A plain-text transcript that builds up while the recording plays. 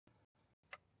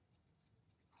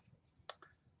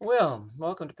Well,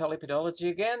 welcome to Paleopedology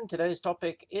again. Today's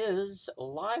topic is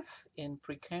life in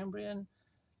Precambrian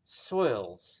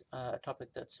soils, a topic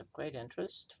that's of great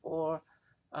interest for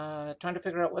trying to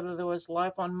figure out whether there was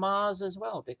life on Mars as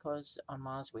well, because on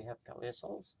Mars we have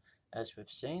paleosols, as we've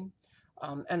seen.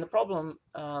 And the problem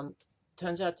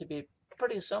turns out to be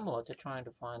pretty similar to trying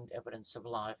to find evidence of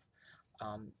life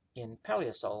in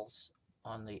paleosols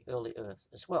on the early Earth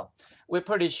as well. We're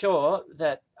pretty sure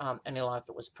that any life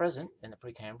that was present in the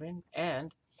Precambrian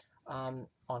and on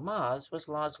Mars was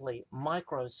largely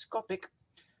microscopic,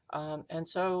 and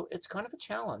so it's kind of a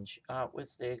challenge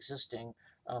with the existing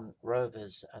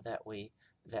rovers that we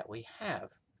have.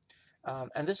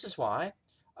 And this is why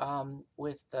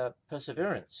with the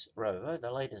Perseverance rover,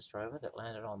 the latest rover that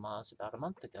landed on Mars about a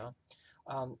month ago,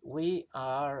 we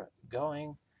are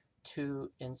going to,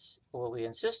 we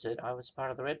insisted, I was part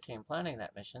of the red team planning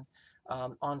that mission,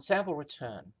 on sample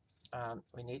return.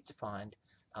 We need to find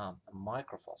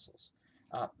microfossils.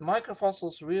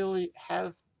 Microfossils really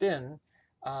have been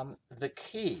the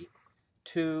key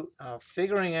to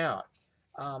figuring out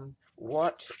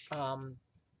what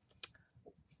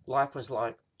life was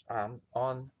like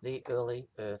on the early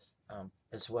Earth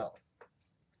as well.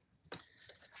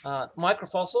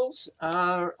 Microfossils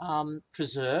are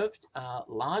preserved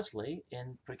largely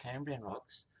in Precambrian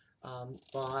rocks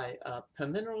by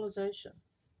permineralization.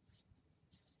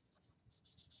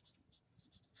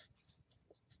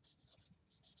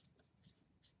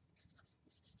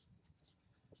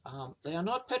 They are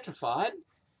not petrified,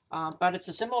 but it's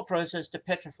a similar process to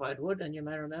petrified wood, and you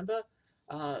may remember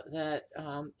that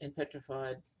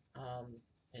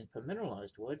in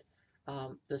permineralized wood,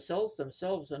 the cells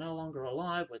themselves are no longer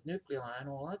alive with nuclei and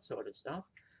all that sort of stuff.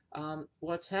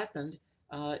 What's happened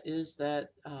is that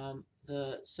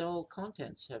the cell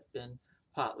contents have been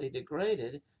partly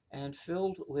degraded and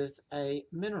filled with a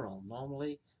mineral.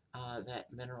 Normally, that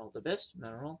mineral, the best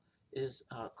mineral, is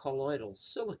colloidal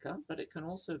silica, but it can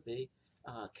also be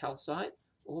calcite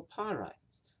or pyrite.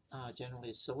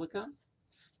 Generally, silica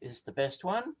is the best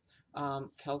one.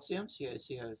 Calcium,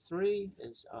 CaCO3,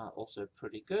 is also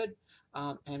pretty good,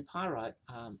 and pyrite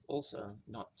also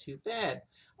not too bad.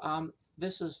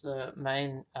 This is the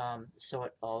main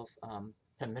sort of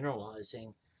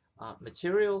permineralizing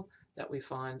material that we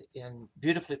find in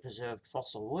beautifully preserved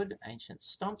fossil wood, ancient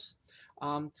stumps.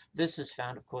 This is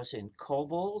found, of course, in coal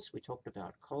balls. We talked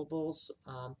about coal balls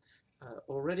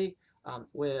already,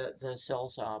 where the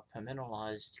cells are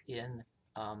permineralized in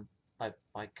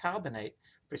by carbonate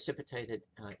precipitated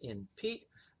in peat,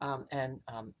 and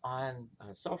iron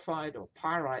sulfide or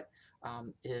pyrite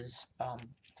is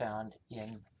found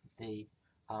in the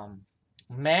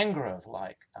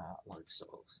mangrove-like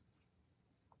soils.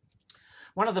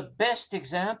 One of the best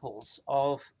examples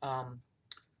of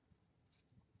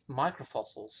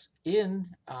microfossils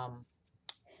in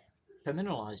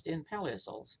permineralized in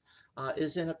paleosols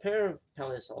is in a pair of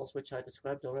paleosols, which I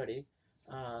described already,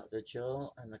 the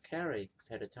Joel and the Carey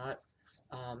petatype,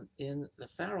 in the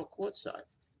Farrell quartzite.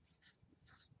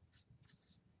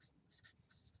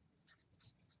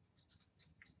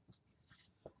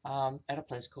 At a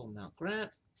place called Mount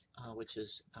Grant, which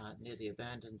is near the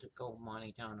abandoned gold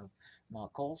mining town of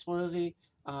Mount Goldsworthy,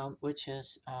 which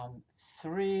is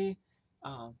 3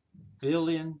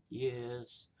 billion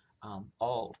years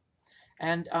old.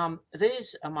 And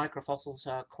these microfossils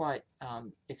are quite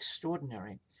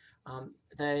extraordinary.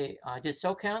 I did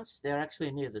cell counts. They're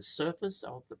actually near the surface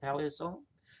of the paleosol,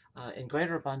 in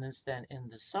greater abundance than in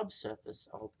the subsurface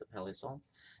of the paleosol.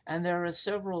 And there are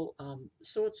several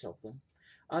sorts of them.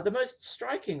 The most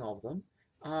striking of them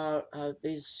are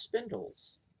these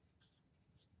spindles,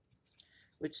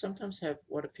 which sometimes have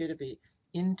what appear to be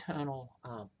internal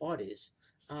bodies.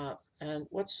 And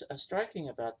what's striking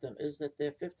about them is that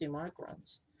they're 50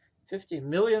 microns, 50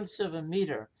 millionths of a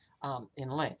meter in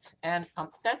length. And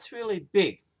that's really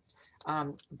big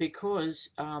because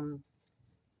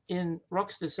in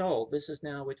rocks this old, this is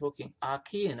now, we're talking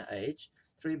Archean age,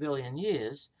 3 billion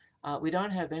years, we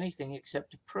don't have anything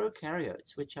except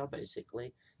prokaryotes, which are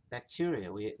basically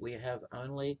bacteria. We have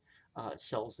only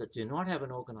cells that do not have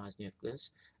an organized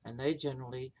nucleus, and they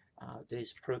generally,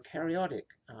 these prokaryotic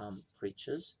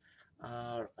creatures,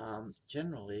 are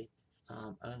generally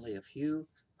only a few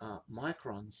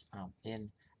microns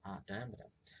in diameter.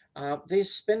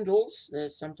 These spindles,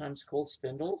 they're sometimes called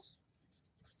spindles.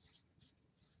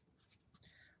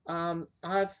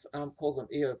 I've called them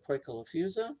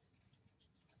Eopoikilofusa,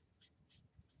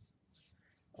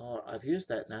 or I've used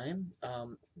that name.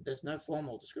 There's no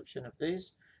formal description of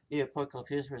these.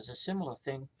 Eopoikilofusa is a similar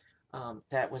thing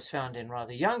that was found in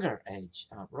rather younger age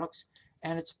rocks,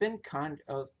 and it's been kind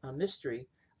of a mystery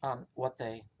what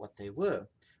they were.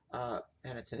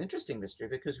 And it's an interesting mystery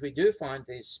because we do find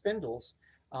these spindles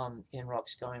in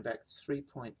rocks going back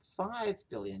 3.5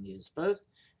 billion years, both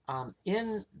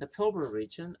in the Pilbara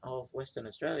region of Western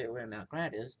Australia, where Mount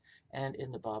Grant is, and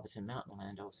in the Barberton Mountain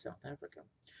land of South Africa.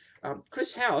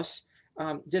 Chris House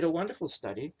did a wonderful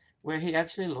study where he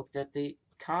actually looked at the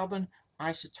carbon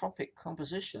isotopic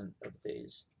composition of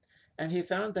these, and he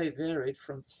found they varied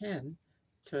from 10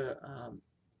 to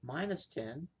minus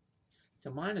 10 to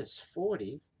minus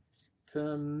 40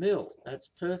 per mil. That's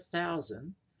per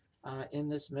thousand in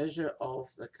this measure of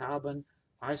the carbon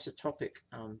isotopic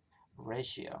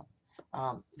ratio.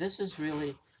 This is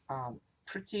really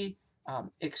pretty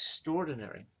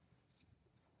extraordinary,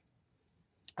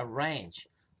 a range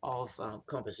of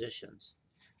compositions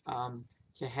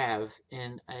to have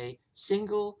in a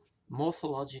single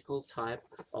morphological type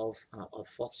of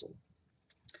fossil.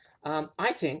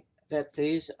 I think that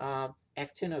these are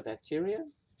actinobacteria,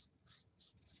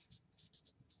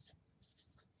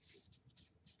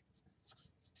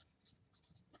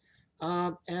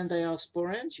 and they are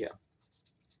sporangia.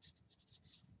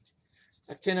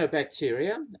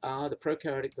 Actinobacteria are the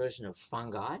prokaryotic version of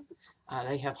fungi.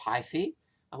 They have hyphae,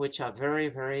 which are very,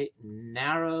 very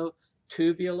narrow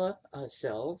tubular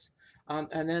cells,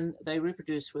 and then they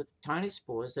reproduce with tiny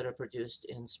spores that are produced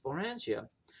in sporangia.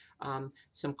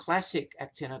 Some classic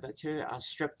actinobacteria are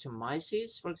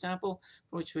streptomyces, for example,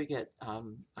 from which we get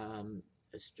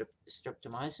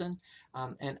streptomycin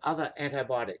and other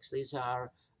antibiotics. These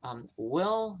are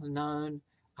well-known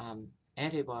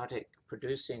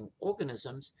antibiotic-producing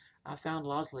organisms are found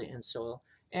largely in soil,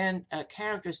 and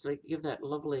characteristically give that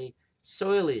lovely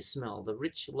soily smell, the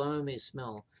rich, loamy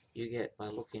smell you get by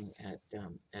looking at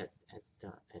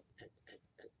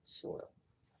soil.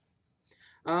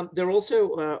 There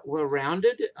also were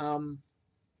rounded,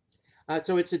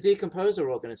 so it's a decomposer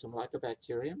organism like a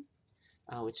bacterium,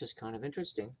 which is kind of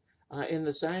interesting. In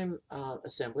the same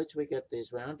assemblage, we get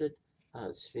these rounded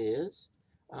spheres,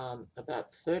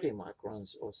 about 30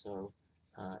 microns or so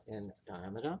in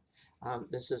diameter.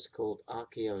 This is called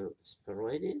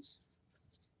archaeospheroides.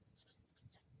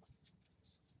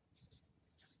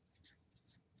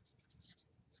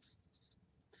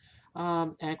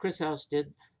 And Chris House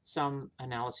did some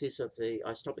analyses of the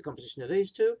isotopic composition of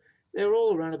these two. They're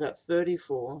all around about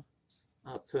 34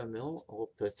 per mil or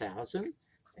per thousand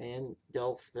in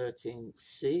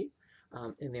del13C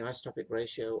in the isotopic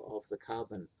ratio of the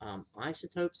carbon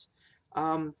isotopes.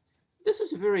 This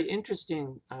is a very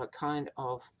interesting kind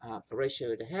of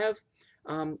ratio to have,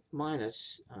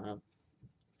 minus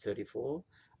 34.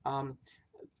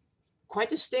 Quite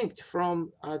distinct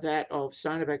from that of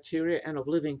cyanobacteria and of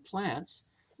living plants,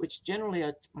 which generally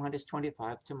are minus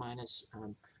 25 to minus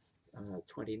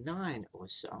 29 or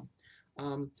so.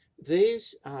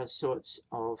 These sorts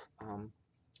of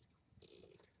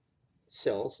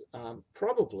cells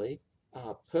probably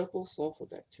are purple sulfur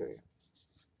bacteria.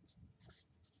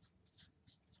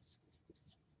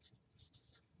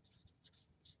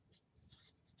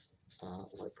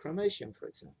 Like chromatium, for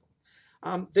example.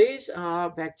 These are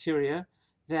bacteria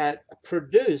that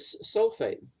produce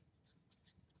sulfate.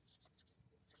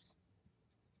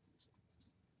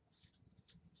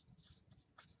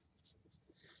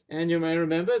 And you may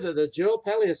remember that the gel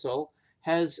paleosol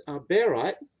has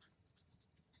barite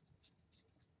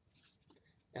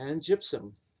and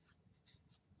gypsum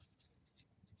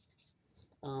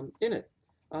in it.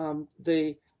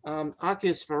 The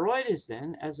archaeospheroides,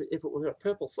 then, as if it were a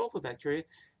purple sulfur bacteria,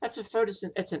 it's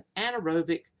an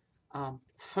anaerobic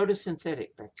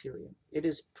photosynthetic bacteria. It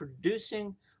is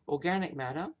producing organic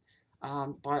matter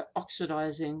by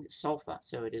oxidizing sulfur.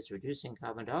 So it is reducing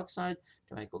carbon dioxide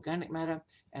to make organic matter,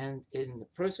 and in the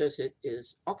process it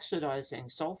is oxidizing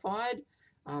sulfide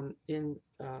in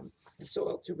the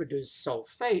soil to produce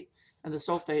sulfate, and the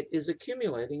sulfate is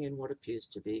accumulating in what appears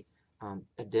to be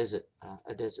a desert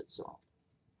soil.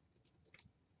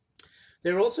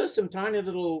 There are also some tiny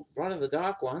little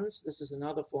run-of-the-dark ones. This is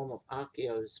another form of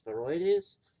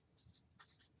archaeospheroides.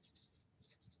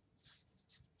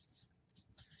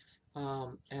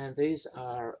 And these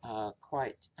are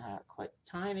quite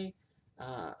tiny,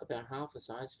 about half the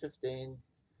size, 15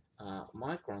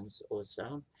 microns or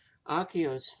so.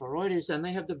 Archaeospheroides, and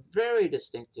they have the very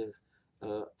distinctive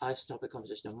isotopic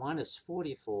composition of minus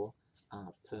 44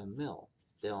 per mil,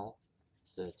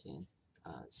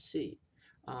 del13C.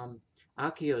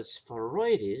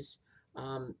 Archaeospheroides,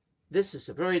 this is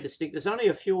a very distinct, there's only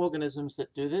a few organisms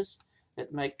that do this,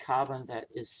 that make carbon that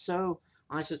is so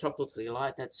isotopically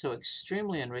light, that's so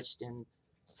extremely enriched in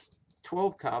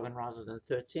 12 carbon rather than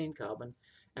 13 carbon,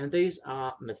 and these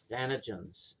are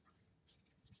methanogens.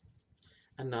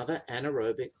 another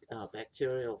anaerobic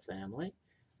bacterial family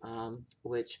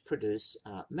which produce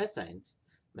methane.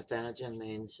 Methanogen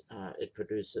means it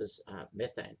produces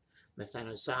methane.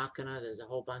 Methanosarcona, there's a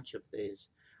whole bunch of these.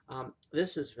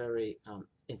 This is very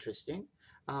interesting,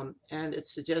 and it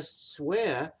suggests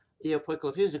where the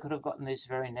Eopoikilofusa could have gotten these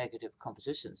very negative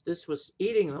compositions. This was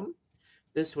eating them.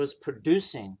 This was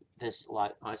producing this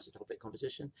light isotopic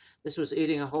composition. This was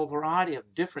eating a whole variety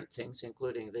of different things,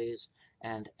 including these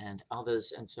and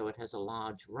others, and so it has a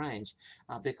large range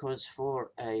because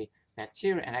for a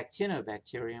bacteria, an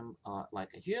actinobacterium like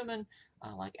a human,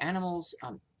 like animals,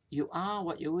 you are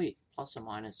what you eat, plus or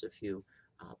minus a few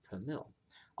per mil.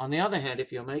 On the other hand,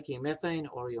 if you're making methane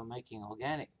or you're making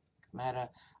organic matter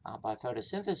by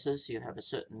photosynthesis, you have a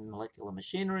certain molecular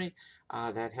machinery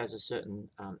that has a certain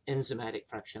enzymatic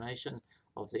fractionation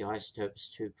of the isotopes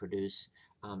to produce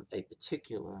a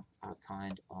particular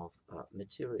kind of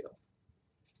material.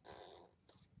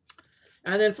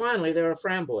 And then finally, there are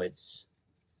framboids.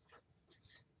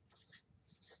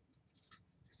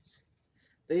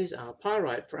 These are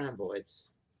pyrite framboids.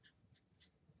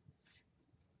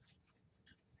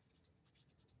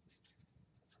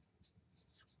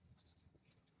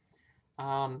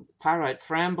 Pyrite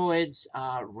framboids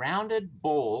are rounded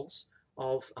balls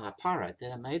of pyrite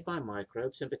that are made by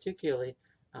microbes, and particularly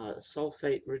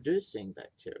sulfate-reducing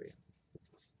bacteria.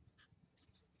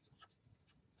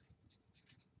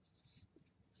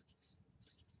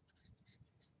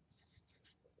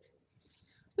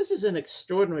 This is an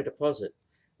extraordinary deposit,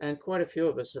 and quite a few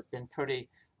of us have been pretty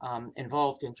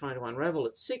involved in trying to unravel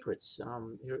its secrets.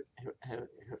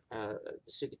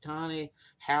 Sugitani,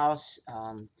 House,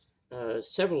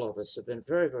 several of us have been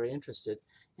very, very interested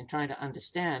in trying to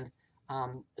understand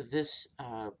this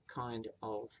kind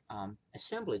of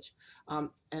assemblage. And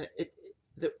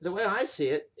the way I see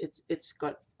it, it's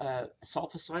got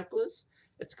sulfur cyclers,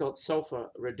 it's got sulfur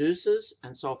reducers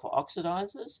and sulfur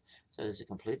oxidizers. So there's a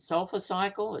complete sulfur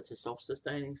cycle. It's a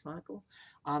self-sustaining cycle.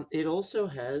 It also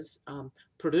has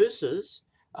producers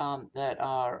that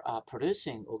are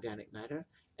producing organic matter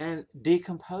and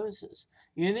decomposers.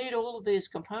 You need all of these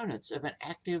components of an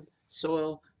active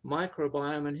soil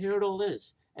microbiome, and here it all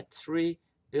is at 3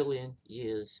 billion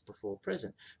years before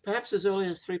present. Perhaps as early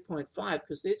as 3.5,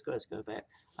 because these guys go back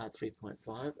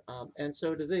 3.5, and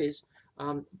so do these.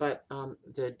 But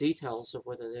the details of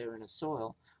whether they're in a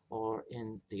soil or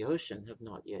in the ocean have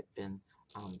not yet been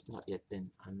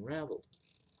unraveled.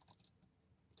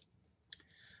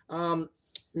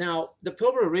 Now, the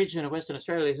Pilbara region of Western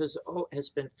Australia has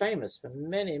been famous for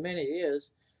many, many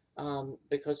years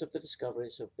because of the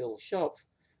discoveries of Bill Schopf.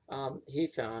 He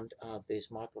found these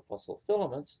microfossil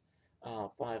filaments,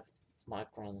 5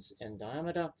 microns in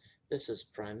diameter. This is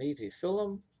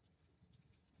primeviphyllum.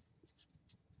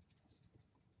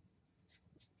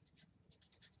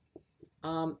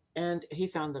 And he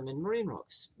found them in marine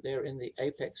rocks. They're in the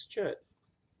apex chert.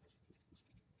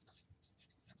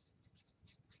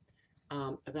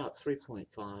 About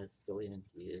 3.5 billion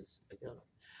years ago.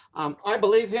 I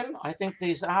believe him. I think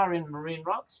these are in marine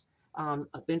rocks.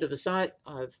 I've been to the site.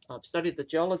 I've studied the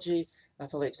geology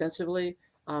fairly extensively.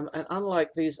 And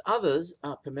unlike these others,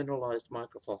 permineralized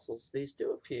microfossils, these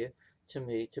do appear to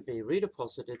me to be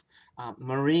redeposited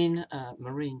marine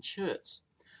cherts.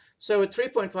 So at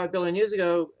 3.5 billion years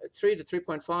ago, 3 to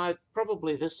 3.5,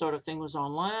 probably this sort of thing was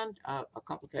on land, a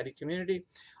complicated community.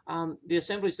 The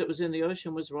assemblage that was in the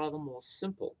ocean was rather more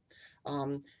simple.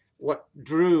 What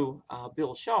drew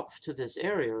Bill Schopf to this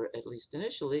area, at least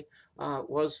initially,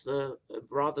 was the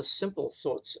rather simple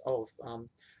sorts of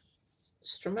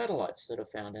stromatolites that are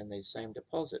found in these same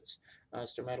deposits.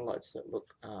 Stromatolites that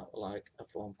look like a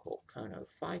form called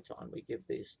conophyton. We give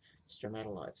these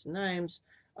stromatolites names.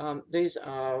 These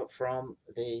are from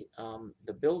the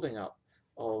building up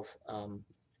of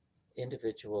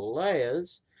individual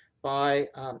layers by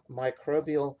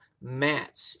microbial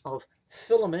mats of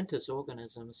filamentous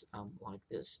organisms like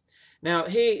this. Now,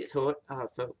 he thought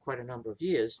for quite a number of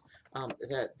years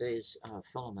that these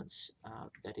filaments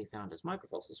that he found as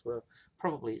microfossils were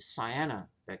probably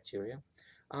cyanobacteria.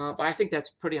 But I think that's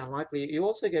pretty unlikely. You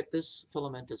also get this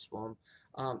filamentous form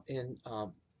in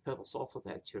purple sulfur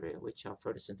bacteria, which are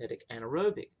photosynthetic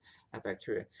anaerobic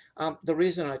bacteria. The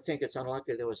reason I think it's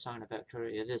unlikely there were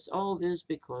cyanobacteria this old is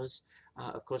because,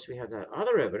 of course, we have that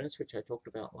other evidence, which I talked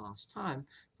about last time,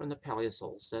 from the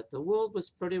Paleosols, that the world was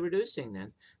pretty reducing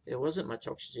then. There wasn't much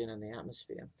oxygen in the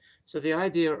atmosphere. So the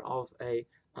idea of a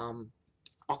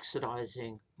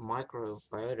oxidizing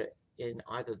microbiota in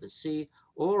either the sea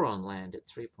or on land at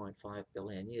 3.5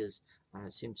 billion years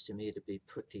seems to me to be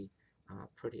pretty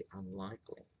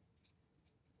unlikely.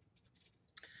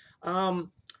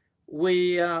 Um,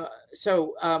 these kind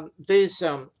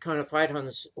of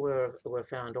phytons were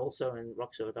found also in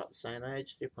rocks of about the same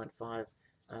age, 3.5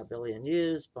 billion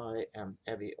years by Alec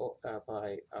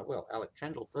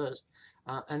Trendle first,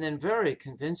 and then very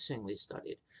convincingly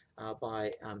studied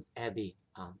by Abby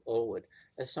Allwood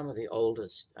as some of the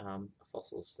oldest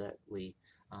fossils that we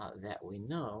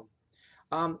know.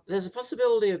 There's a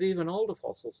possibility of even older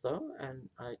fossils, though, and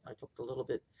I talked a little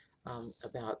bit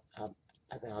about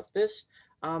this.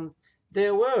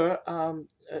 There were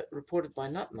reported by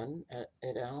Nutman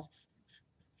et al.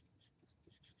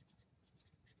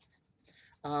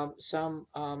 Some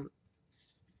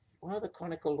rather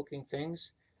conical-looking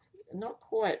things. Not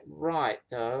quite right,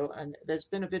 though, and there's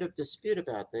been a bit of dispute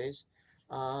about these.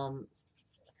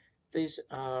 These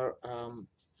are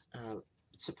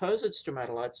supposed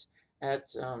stromatolites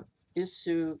at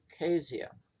Isucasia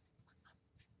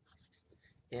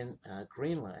in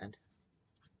Greenland,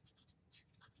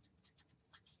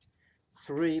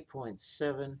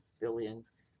 3.7 billion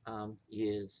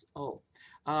years old.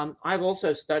 I've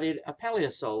also studied a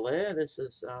paleosol there. This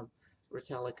is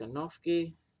Retallack and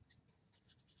Nofke.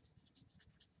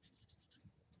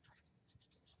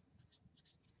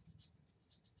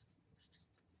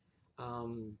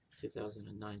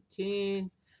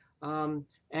 2019, and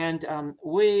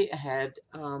we had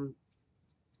a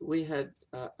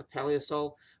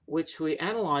paleosol which we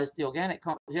analyzed the organic.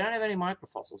 You don't have any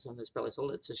microfossils in this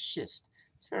paleosol. It's a schist.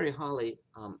 It's very highly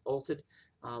altered.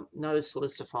 No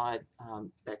silicified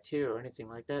bacteria or anything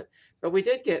like that. But we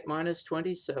did get minus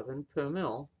 27 per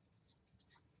mil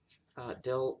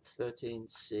del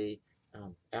 13C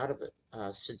out of it,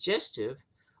 suggestive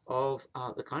of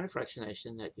the kind of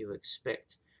fractionation that you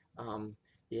expect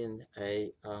in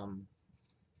a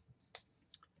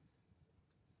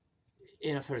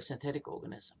photosynthetic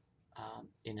organism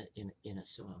in a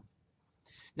soil.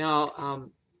 Now,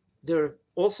 there have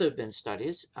also been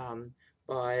studies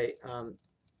by a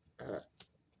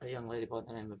young lady by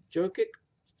the name of Jokic,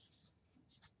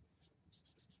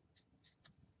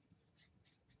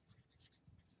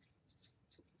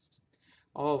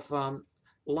 of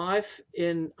life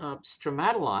in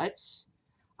stromatolites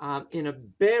in a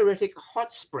barytic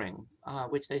hot spring,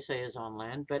 which they say is on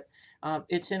land, but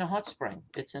it's in a hot spring.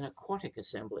 It's an aquatic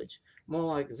assemblage, more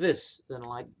like this than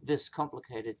like this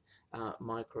complicated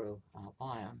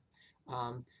microbiome.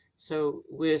 So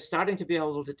we're starting to be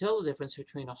able to tell the difference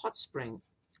between a hot spring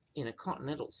in a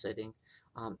continental setting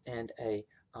and a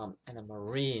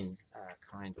marine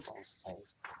kind of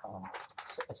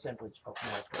assemblage of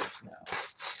microbes now.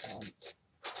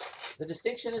 The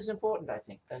distinction is important, I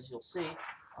think, as you'll see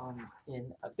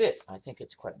in a bit. I think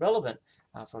it's quite relevant,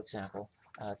 for example,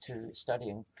 to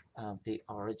studying the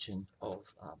origin of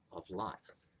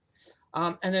life.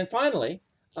 And then finally,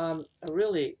 a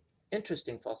really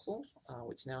interesting fossil,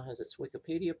 which now has its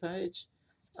Wikipedia page,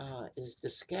 is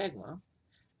Discagma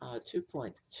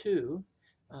 2.2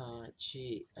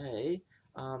 GA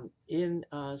in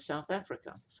South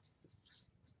Africa.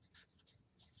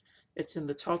 It's in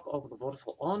the top of the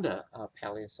Waterfall-Onder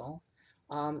paleosol,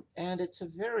 and it's a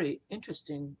very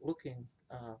interesting looking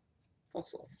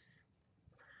fossil.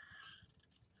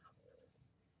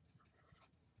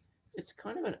 It's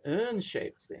kind of an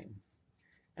urn-shaped thing,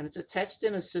 and it's attached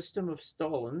in a system of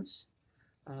stolons.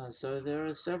 So there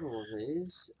are several of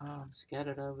these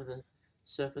scattered over the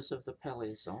surface of the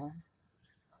paleosol,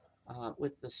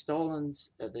 with the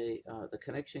stolons, the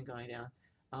connection going down.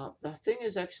 The thing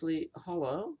is actually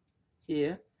hollow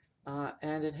here,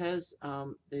 and it has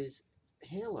these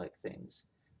hair-like things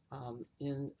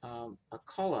in a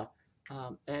collar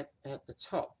at the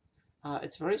top.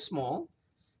 It's very small.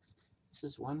 This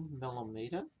is 1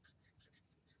 millimeter,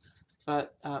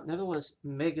 but nevertheless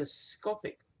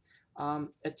megascopic.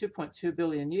 At 2.2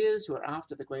 billion years, we're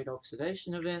after the Great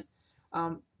Oxidation Event.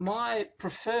 My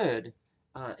preferred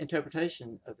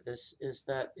interpretation of this is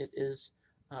that it is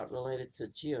related to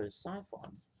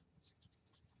Geosiphon.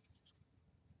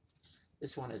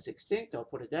 This one is extinct. I'll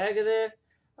put a dagger there.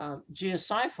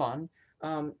 Geosiphon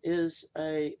is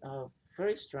a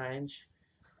very strange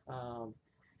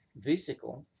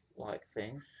vesicle-like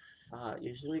thing,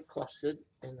 usually clustered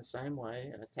in the same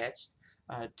way and attached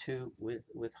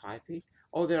with hyphae.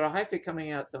 Oh, there are hyphae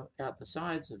coming out the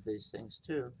sides of these things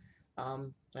too,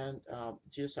 and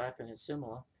Geosiphon is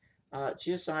similar.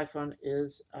 Geosiphon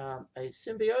is a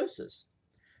symbiosis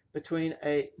between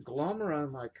a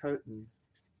glomeromycotin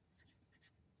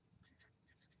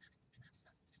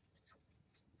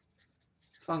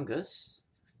fungus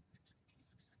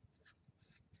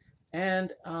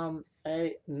and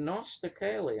a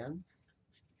Nostacalian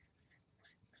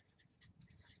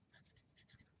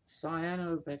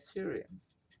cyanobacterium.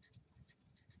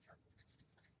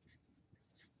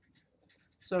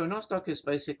 So nostoc is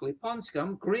basically pond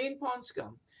scum, green pond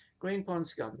scum. Green pond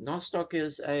scum. Nostoc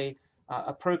is a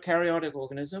prokaryotic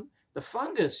organism. The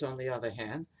fungus, on the other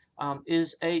hand,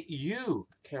 is a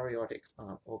eukaryotic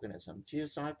organism.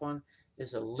 Geocyphon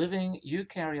is a living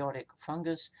eukaryotic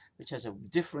fungus which has a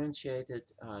differentiated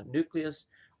nucleus.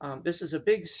 This is a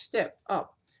big step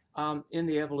up in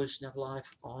the evolution of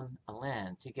life on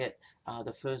land to get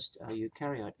the first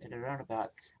eukaryote at around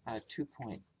about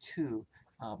 2.2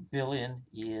 billion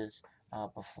years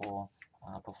before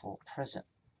present.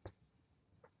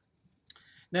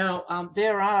 Now,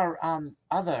 there are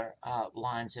other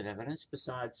lines of evidence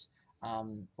besides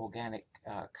organic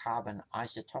carbon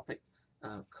isotopic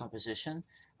composition.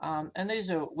 And these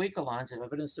are weaker lines of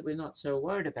evidence that we're not so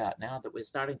worried about now that we're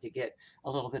starting to get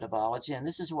a little bit of biology. And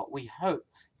this is what we hope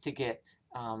to get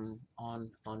on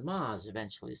Mars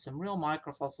eventually. Some real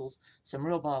microfossils, some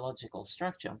real biological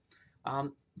structure.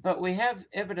 But we have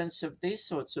evidence of these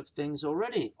sorts of things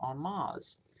already on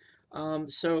Mars.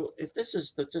 So if this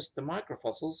is just the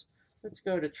microfossils, let's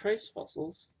go to trace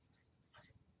fossils.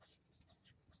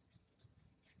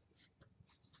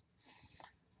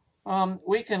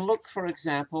 We can look, for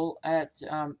example, at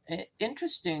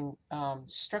interesting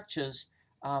structures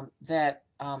that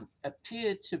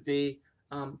appear to be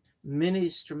mini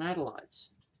stromatolites.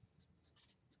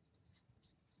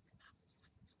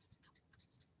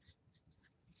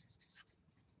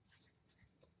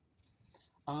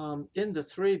 In the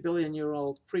 3 billion year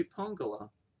old pre-Pongola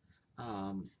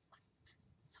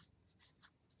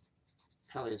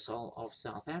Paleosol of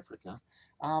South Africa,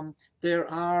 there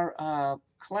are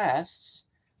clasts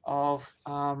of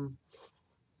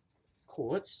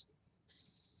quartz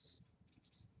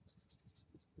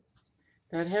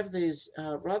that have these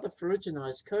rather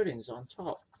ferruginized coatings on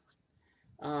top.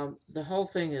 The whole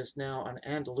thing is now an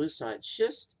Andalusite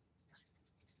schist.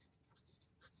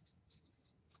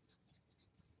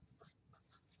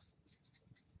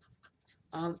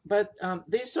 But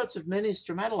these sorts of mini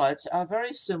stromatolites are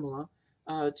very similar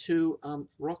to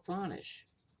rock varnish.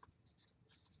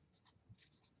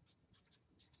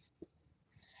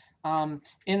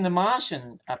 In the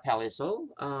Martian Paleosol,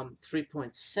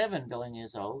 3.7 billion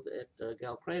years old at the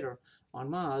Gale crater on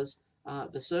Mars,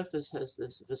 the surface has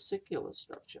this vesicular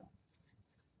structure.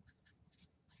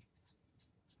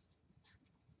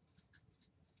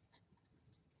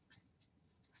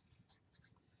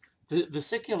 The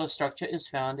vesicular structure is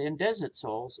found in desert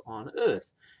soils on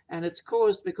Earth, and it's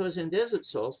caused because in desert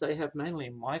soils they have mainly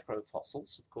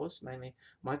microfossils, of course, mainly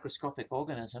microscopic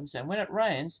organisms, and when it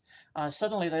rains,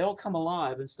 suddenly they all come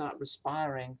alive and start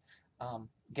respiring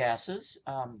gases.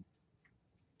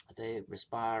 They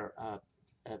respire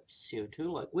CO2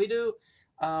 like we do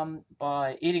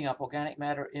by eating up organic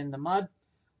matter in the mud,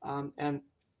 and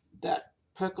that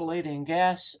percolating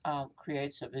gas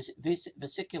creates a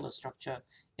vesicular structure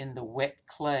in the wet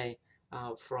clay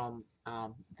from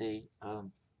the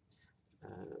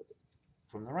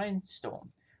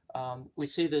rainstorm. We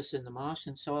see this in the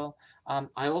Martian soil.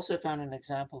 I also found an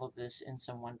example of this in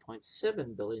some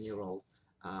 1.7 billion year old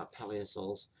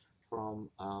paleosols from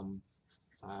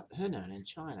Henan in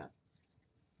China.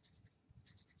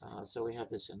 So we have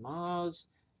this in Mars.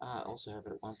 Also have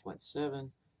it at 1.7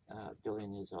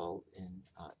 billion years old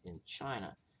in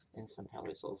China, in some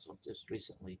paleosols I've just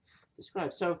recently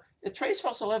described. So the trace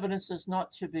fossil evidence is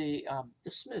not to be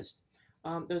dismissed.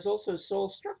 There's also soil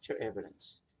structure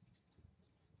evidence.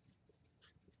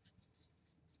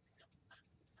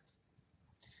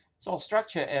 Soil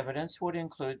structure evidence would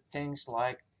include things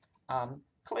like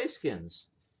clay skins.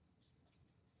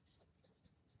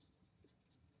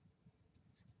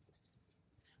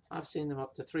 I've seen them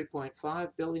up to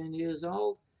 3.5 billion years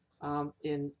old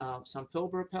in some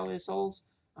Pilbara paleosols,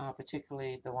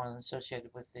 particularly the one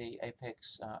associated with the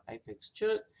apex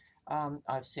chert.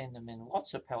 I've seen them in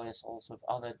lots of paleosols of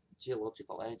other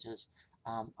geological ages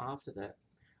after that.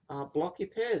 Blocky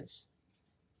peds,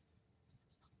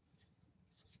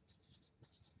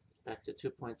 back to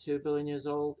 2.2 billion years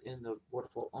old in the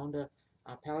waterfall Onda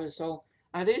paleosol.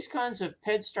 These kinds of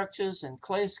ped structures and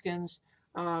clay skins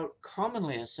are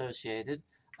commonly associated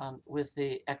with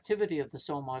the activity of the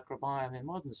soil microbiome in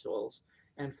modern soils,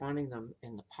 and finding them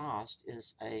in the past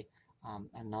is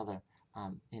another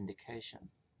indication.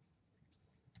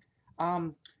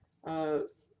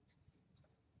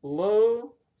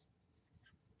 Low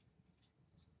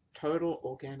total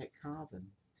organic carbon.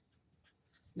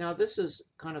 Now this is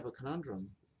kind of a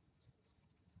conundrum,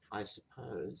 I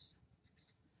suppose,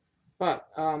 but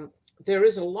there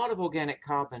is a lot of organic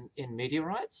carbon in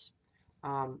meteorites.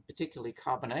 particularly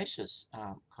carbonaceous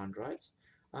chondrites,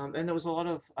 and there was a lot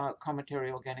of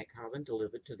cometary organic carbon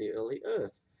delivered to the early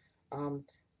Earth.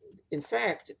 In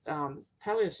fact,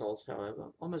 paleosols,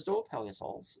 however, almost all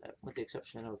paleosols, with the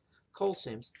exception of coal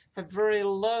seams, have very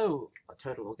low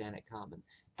total organic carbon,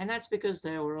 and that's because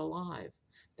they were alive.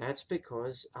 That's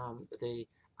because the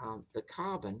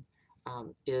carbon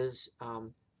is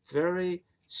very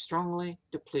strongly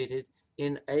depleted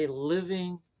in a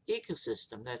living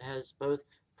ecosystem that has both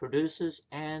producers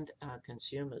and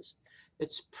consumers.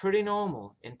 It's pretty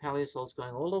normal in paleosols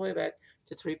going all the way back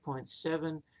to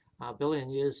 3.7 billion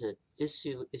years at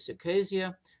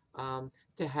Isucasia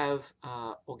to have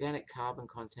organic carbon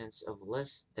contents of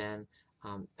less than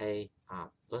a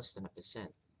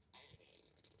percent.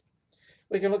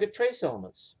 We can look at trace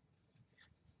elements.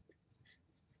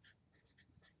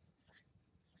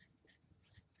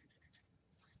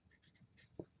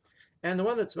 And the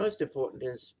one that's most important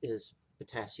is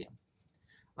potassium.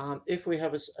 If we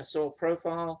have a soil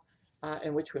profile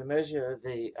in which we measure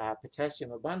the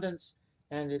potassium abundance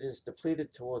and it is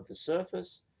depleted toward the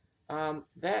surface,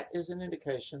 that is an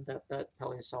indication that that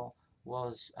paleosol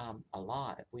was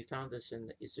alive. We found this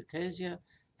in Isucasia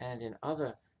and in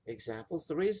other examples.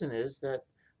 The reason is that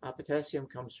potassium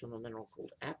comes from a mineral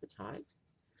called apatite,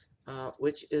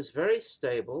 which is very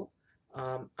stable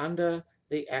under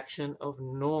the action of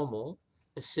normal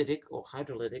acidic or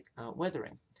hydrolytic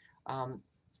weathering.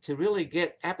 To really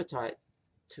get apatite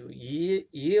to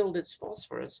yield its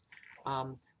phosphorus,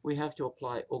 we have to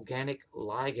apply organic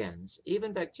ligands.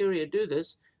 Even bacteria do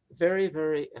this very,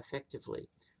 very effectively.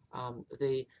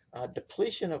 The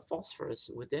depletion of phosphorus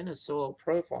within a soil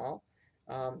profile,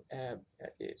 say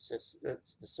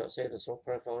the soil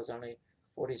profile is only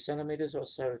 40 centimeters or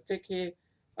so thick here.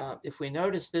 If we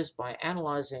notice this by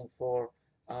analyzing for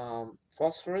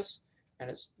phosphorus, and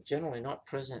it's generally not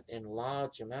present in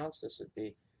large amounts, this would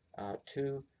be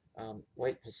 2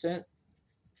 weight percent,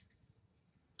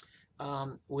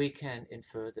 we can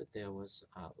infer that there was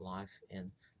life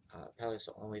in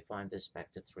Paleosol, and we find this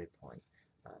back to 3.7.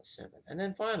 And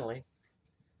then finally,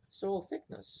 soil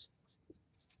thickness.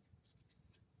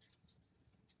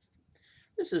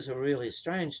 This is a really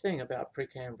strange thing about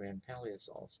Precambrian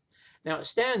paleosols. Now,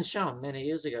 Stan Shum, many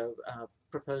years ago,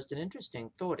 proposed an interesting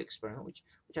thought experiment, which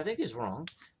I think is wrong,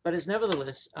 but is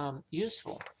nevertheless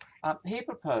useful. He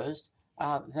proposed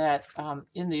that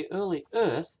in the early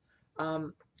Earth,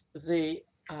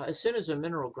 as soon as a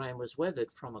mineral grain was weathered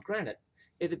from a granite,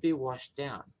 it would be washed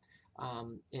down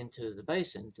into the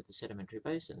basin, to the sedimentary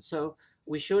basin. So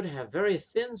we should have very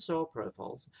thin soil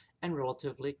profiles and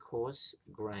relatively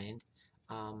coarse-grained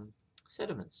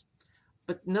sediments.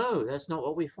 But no, that's not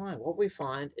what we find. What we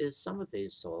find is some of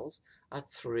these soils are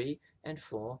 3 and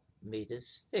 4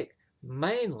 meters thick,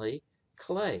 mainly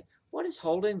clay. What is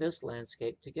holding this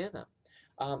landscape together?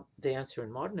 The answer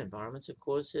in modern environments, of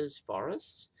course, is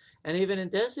forests, and even in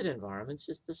desert environments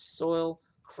is the soil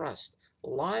crust.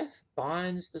 Life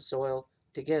binds the soil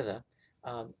together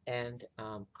and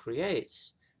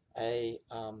creates a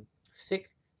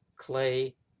thick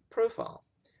clay profile.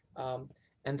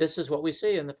 And this is what we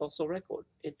see in the fossil record.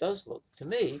 It does look, to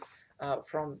me,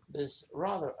 from this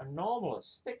rather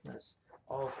anomalous thickness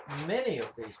of many of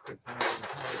these Precambrian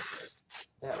paleosols,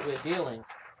 that we're dealing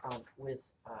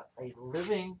with a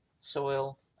living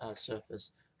soil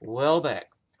surface well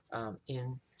back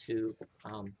into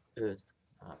Earth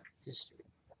history.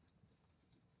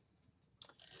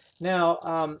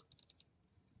 Now,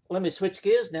 let me switch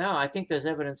gears now. I think there's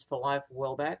evidence for life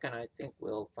well back, and I think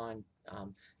we'll find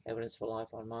evidence for life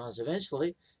on Mars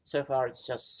eventually. So far, it's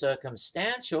just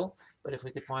circumstantial, but if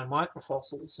we could find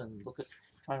microfossils and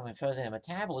try to infer their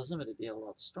metabolism, it'd be a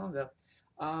lot stronger.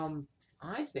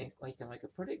 I think we can make a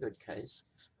pretty good case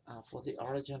for the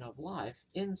origin of life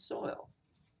in soil.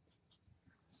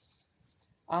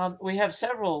 We have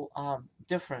several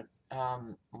different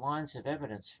lines of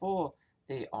evidence for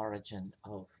the origin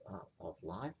of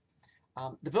life.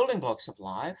 The building blocks of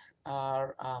life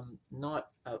are not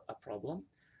a problem.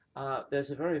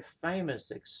 There's a very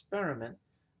famous experiment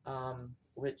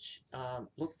which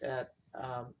looked at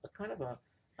a kind of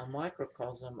a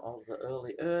microcosm of the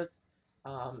early Earth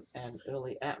and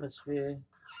early atmosphere.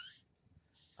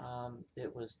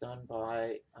 It was done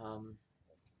by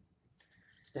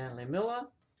Stanley Miller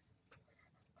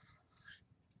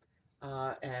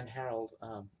and Harold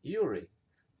Urey,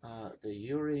 the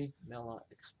Urey-Miller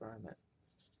experiment.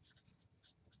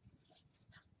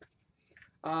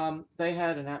 They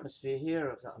had an atmosphere here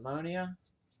of ammonia.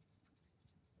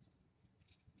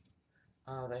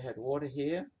 They had water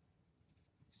here.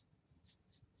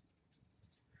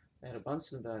 They had a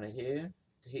Bunsen burner here.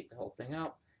 to heat the whole thing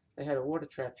up. They had a water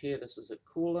trap here. This is a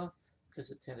cooler because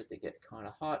it tended to get kind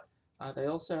of hot. They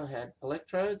also had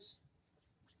electrodes.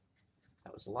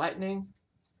 That was lightning.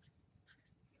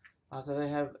 So they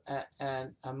have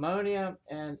an ammonia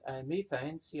and a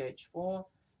methane, CH4,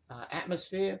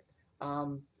 atmosphere.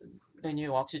 They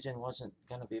knew oxygen wasn't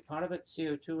going to be a part of it,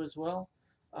 CO2 as well.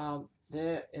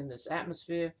 There in this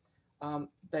atmosphere,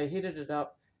 they heated it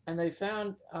up, and they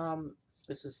found,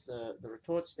 this is the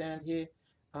retort stand here,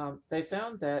 they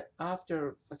found that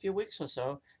after a few weeks or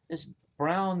so, this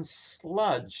brown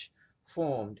sludge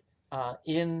formed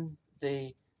in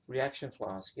the reaction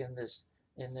flask, this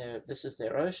is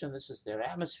their ocean, this is their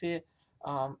atmosphere,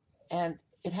 and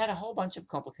it had a whole bunch of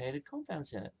complicated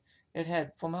compounds in it. It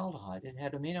had formaldehyde, it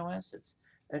had amino acids,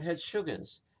 it had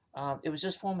sugars. It was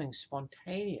just forming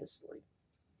spontaneously.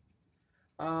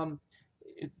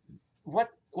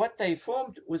 What they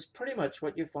formed was pretty much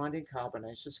what you find in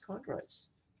carbonaceous chondrites.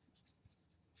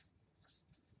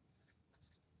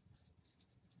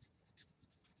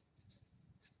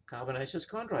 Carbonaceous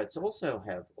chondrites also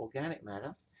have organic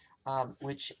matter,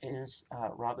 which is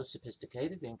rather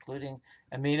sophisticated, including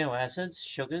amino acids,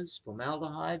 sugars,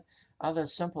 formaldehyde, other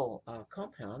simple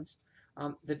compounds.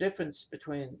 The difference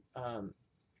between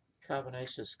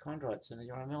carbonaceous chondrites and the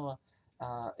Uramilla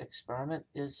experiment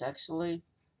is actually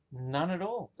none at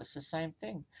all. It's the same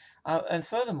thing. And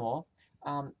furthermore,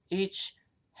 each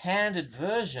handed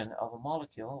version of a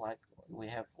molecule, like we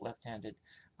have left-handed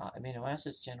amino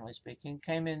acids, generally speaking,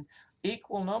 came in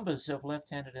equal numbers of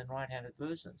left-handed and right-handed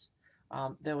versions.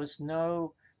 There was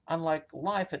no, unlike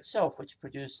life itself, which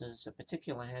produces a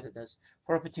particular handedness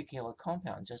for a particular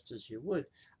compound, just as you would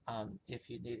if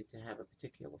you needed to have a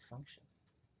particular function.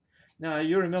 Now, a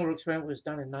Uramilla experiment was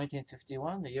done in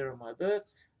 1951, the year of my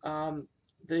birth.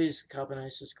 These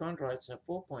carbonaceous chondrites are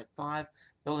 4.5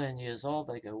 billion years old.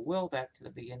 They go well back to the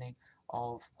beginning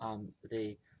of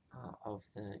the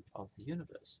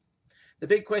universe. The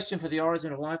big question for the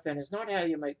origin of life then is not how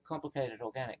you make complicated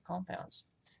organic compounds.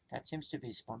 That seems to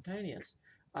be spontaneous.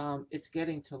 It's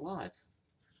getting to life,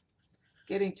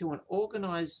 getting to an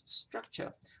organized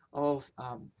structure of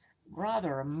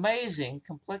rather amazing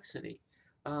complexity.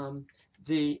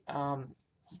 It's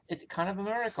kind of a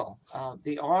miracle.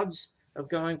 The odds of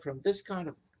going from this kind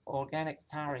of organic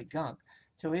tarry gunk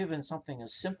to even something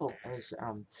as simple as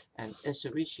an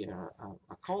Escherichia,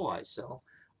 a coli cell,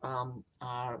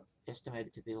 are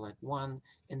estimated to be like 1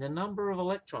 in the number of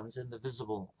electrons in the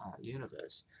visible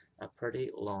universe.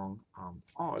 Pretty long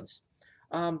odds.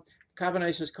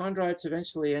 Carbonaceous chondrites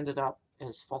eventually ended up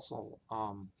as fossil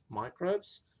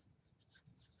microbes.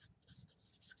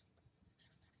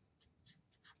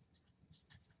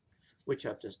 Which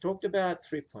I've just talked about,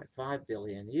 3.5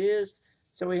 billion years.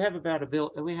 So we have about 100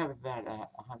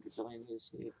 billion years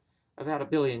here, about 1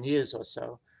 billion years or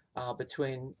so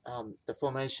between the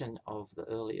formation of the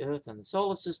early Earth and the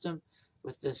solar system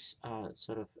with this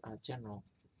sort of general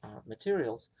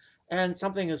materials, and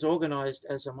something as organized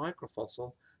as a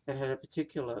microfossil that had a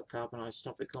particular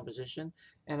carbon-isotopic composition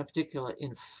and a particular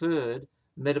inferred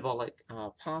metabolic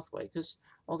pathway, because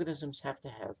organisms have to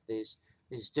have these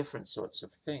different sorts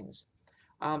of things.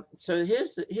 So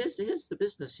here's the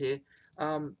business here.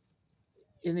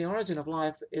 In the origin of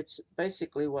life, it's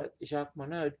basically what Jacques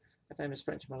Monod, a famous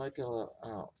French molecular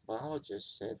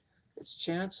biologist, said. It's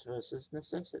chance versus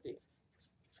necessity.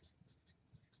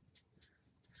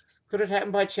 Could it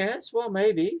happen by chance? Well,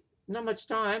 maybe. Not much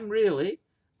time, really,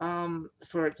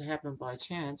 for it to happen by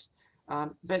chance.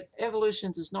 But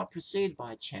evolution does not proceed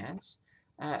by chance.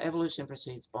 Evolution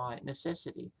proceeds by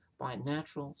necessity, by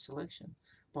natural selection,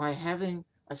 by having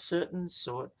a certain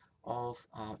sort of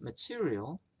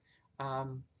material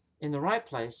in the right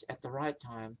place at the right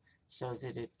time so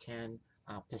that it can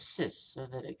persist, so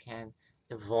that it can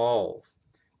evolve.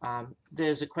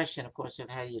 There's a question, of course, of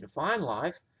how you define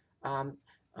life.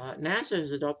 NASA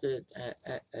has adopted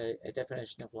a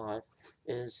definition of life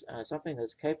as something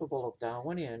that's capable of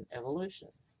Darwinian evolution.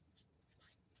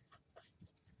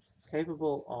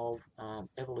 Capable of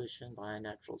evolution by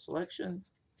natural selection.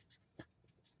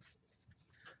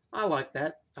 I like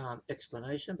that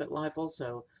explanation, but life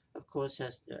also, of course,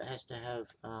 has to have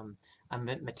a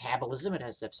metabolism. It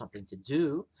has to have something to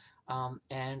do,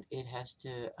 and it has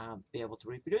to be able to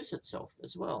reproduce itself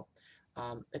as well.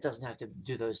 It doesn't have to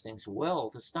do those things well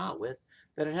to start with,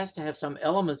 but it has to have some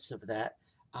elements of that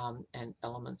and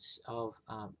elements of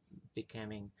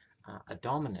becoming a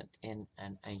dominant in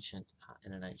an ancient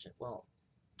world.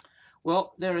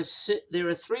 Well, there are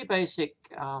 3 basic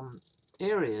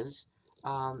areas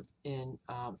in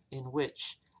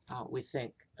which we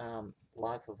think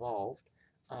life evolved.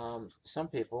 some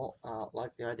people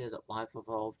like the idea that life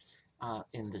evolved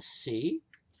in the sea.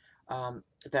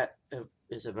 That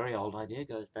is a very old idea,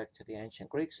 goes back to the ancient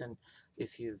Greeks, and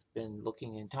if you've been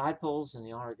looking in tide pools in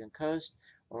the Oregon coast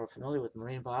or are familiar with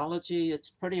marine biology, it's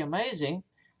pretty amazing,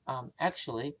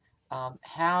 actually,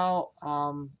 how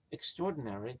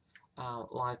extraordinary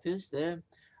life is there.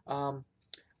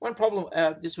 One problem,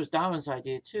 this was Darwin's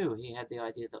idea too. He had the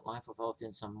idea that life evolved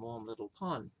in some warm little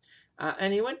pond.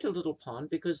 And he went to Little Pond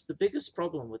because the biggest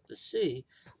problem with the sea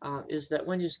is that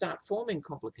when you start forming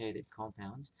complicated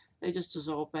compounds, they just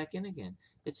dissolve back in again.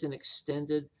 It's an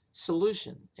extended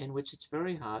solution in which it's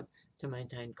very hard to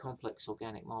maintain complex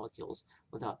organic molecules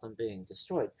without them being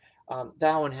destroyed.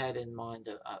 Darwin had in mind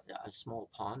a small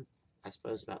pond, I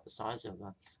suppose about the size of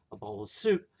a bowl of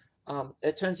soup.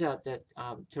 It turns out that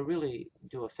to really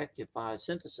do effective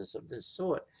biosynthesis of this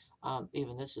sort,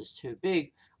 even this is too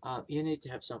big, you need to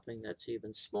have something that's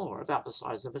even smaller, about the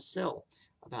size of a cell,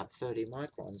 about 30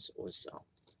 microns or so.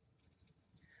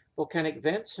 Volcanic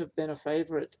vents have been a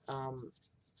favorite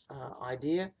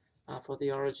idea for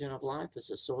the origin of life,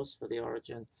 as a source for the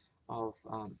origin of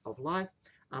life,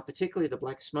 particularly the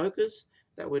black smokers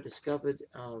that were discovered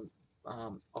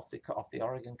off the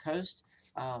Oregon coast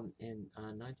in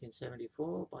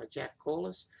 1974 by Jack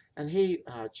Corliss, and he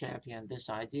championed this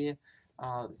idea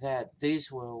that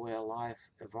these were where life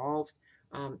evolved,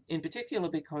 in particular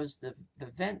because the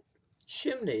vent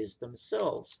chimneys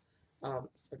themselves,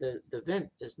 the vent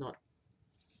is not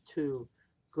too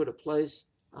good a place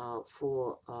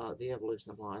for the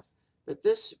evolution of life, but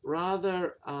this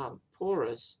rather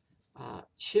porous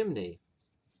chimney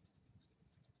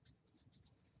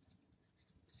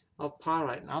of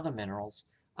pyrite and other minerals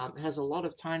has a lot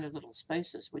of tiny little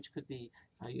spaces which could be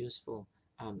useful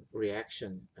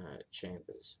reaction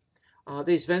chambers.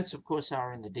 These vents, of course,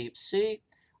 are in the deep sea.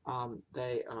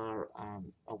 They are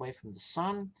away from the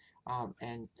sun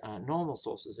and normal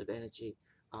sources of energy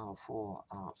for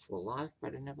life,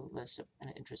 but are nevertheless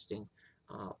an interesting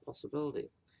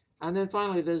possibility. And then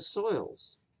finally, there's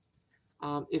soils.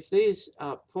 If these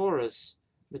porous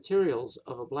materials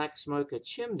of a black smoker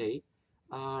chimney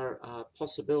are a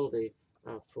possibility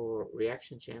for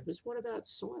reaction chambers, what about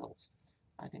soils?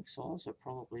 I think soils are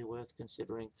probably worth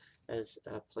considering as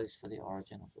a place for the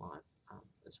origin of life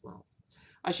as well.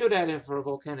 I should add, for a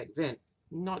volcanic vent,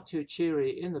 not too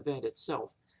cheery in the vent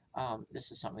itself.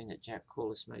 This is something that Jack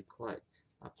Corliss made quite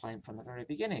plain from the very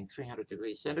beginning. 300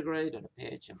 degrees centigrade and a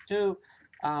pH of 2.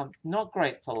 Not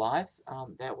great for life.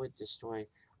 That would destroy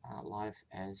life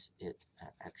as it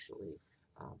actually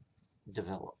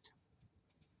developed.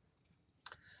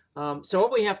 So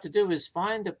what we have to do is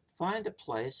find a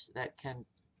place that can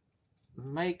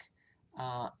make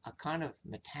a kind of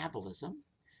metabolism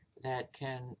that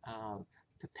can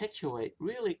perpetuate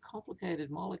really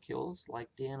complicated molecules like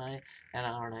DNA and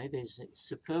RNA, these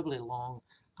superbly long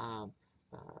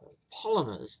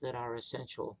polymers that are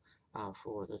essential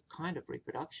for the kind of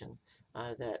reproduction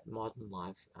that modern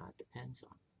life depends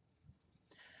on.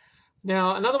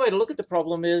 Now, another way to look at the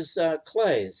problem is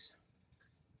clays.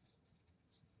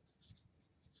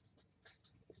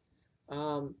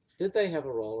 Did they have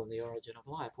a role in the origin of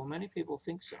life? Well, many people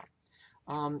think so.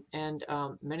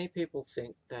 Many people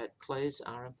think that clays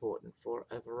are important for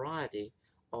a variety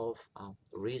of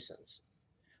reasons.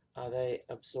 They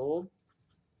absorb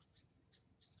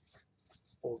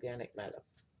organic matter.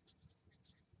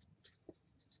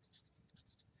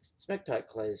 Smectite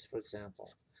clays, for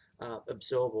example,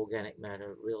 absorb organic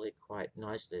matter really quite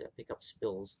nicely. They pick up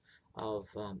spills of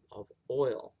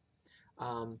oil.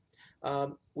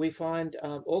 We find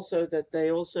also that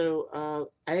they also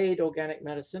aid organic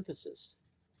matter synthesis.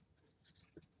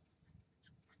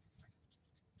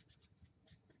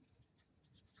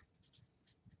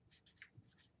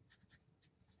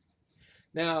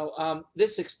 Now,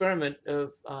 this experiment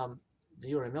of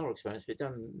the Urey-Miller experiment has been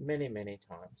done many, many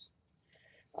times.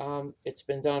 It's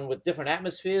been done with different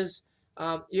atmospheres.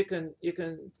 You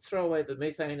can throw away the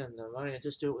methane and the ammonia and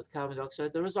just do it with carbon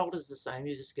dioxide. The result is the same.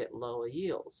 You just get lower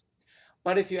yields.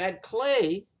 But if you add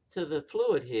clay to the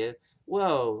fluid here,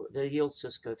 whoa, the yields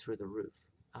just go through the roof.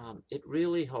 It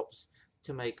really helps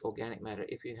to make organic matter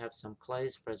if you have some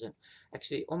clays present.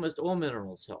 Actually, almost all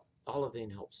minerals help.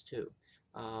 Olivine helps too.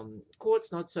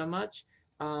 Quartz, not so much.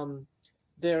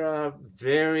 There are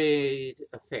varied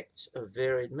effects of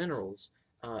varied minerals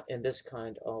in this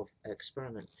kind of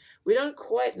experiment. We don't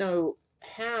quite know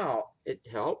how it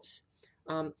helps.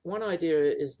 One idea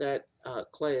is that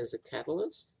clay is a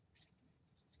catalyst,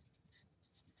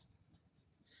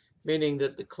 meaning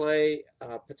that the clay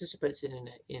participates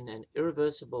in an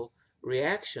irreversible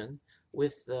reaction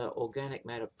with the organic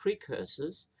matter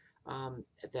precursors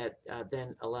that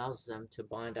then allows them to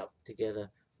bind up together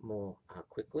more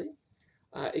quickly.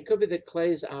 It could be that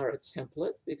clays are a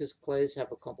template because clays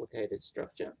have a complicated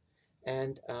structure,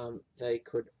 and they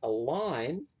could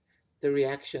align the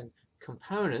reaction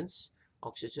components,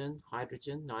 oxygen,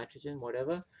 hydrogen, nitrogen,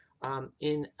 whatever,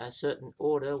 in a certain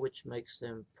order, which makes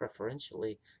them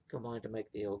preferentially combine to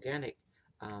make the organic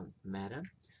matter.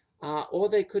 Or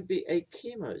they could be a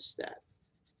chemostat.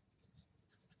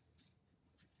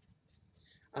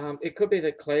 It could be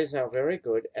that clays are very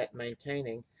good at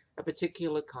maintaining a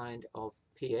particular kind of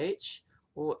pH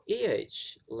or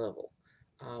EH level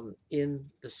in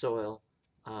the soil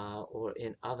or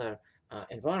in other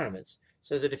environments,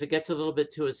 so that if it gets a little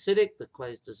bit too acidic, the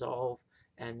clays dissolve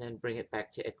and then bring it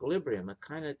back to equilibrium. A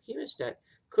kind of chemostat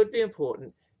could be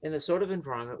important in the sort of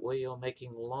environment where you're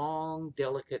making long,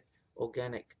 delicate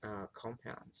organic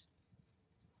compounds.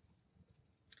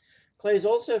 Clays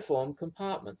also form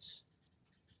compartments.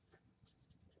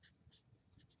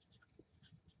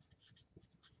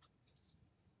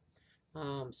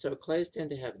 So clays tend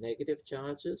to have negative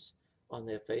charges on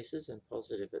their faces and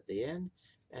positive at the end,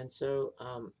 and so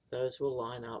those will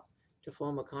line up to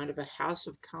form a kind of a house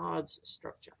of cards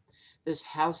structure. This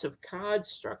house of cards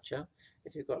structure,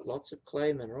 if you've got lots of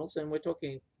clay minerals, and we're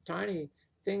talking tiny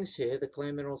things here, the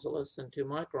clay minerals are less than 2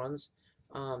 microns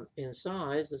in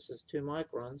size. This is 2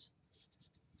 microns.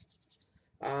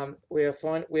 We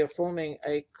are forming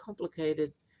a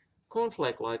complicated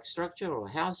cornflake-like structure or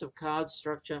house of cards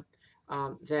structure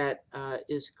that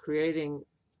is creating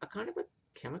a kind of a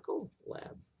chemical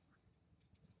lab.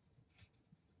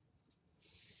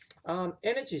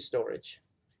 Energy storage.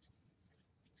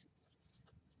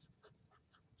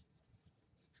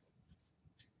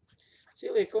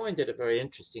 Celia Coyne did a very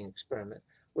interesting experiment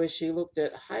where she looked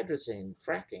at hydrazine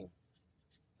fracking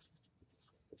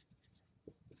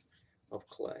of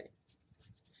clay.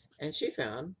 And she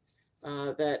found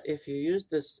that if you use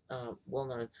this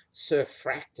well-known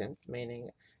surfactant, meaning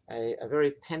a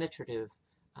very penetrative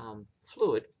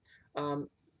fluid,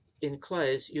 in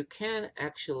clays, you can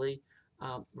actually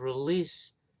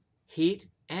release heat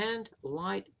and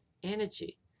light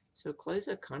energy. So clays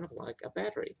are kind of like a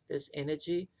battery. There's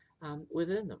energy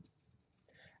within them.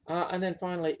 And then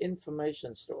finally,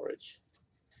 information storage.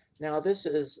 Now, this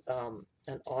is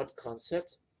an odd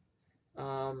concept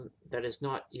that is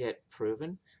not yet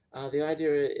proven. The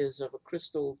idea is of a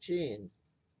crystal gene.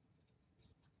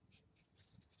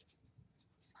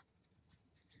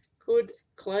 Could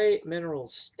clay mineral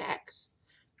stacks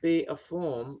be a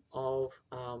form of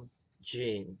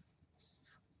gene?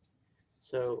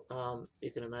 So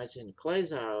you can imagine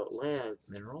clays are layer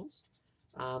minerals.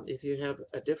 If you have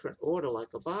a different order, like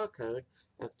a barcode,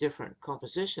 of different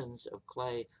compositions of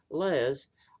clay layers,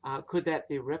 could that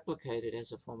be replicated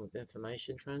as a form of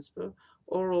information transfer?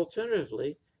 Or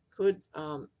alternatively, could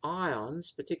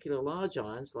ions, particular large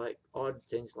ions, like odd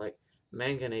things like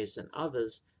manganese and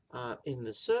others in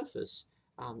the surface,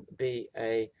 be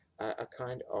a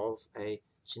kind of a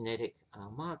genetic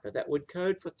marker that would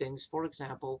code for things, for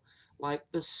example, like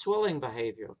the swelling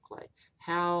behavior of clay,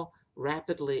 how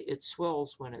rapidly it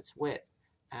swells when it's wet,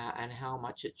 and how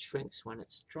much it shrinks when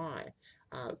it's dry.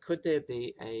 Could there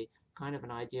be a kind of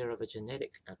an idea of a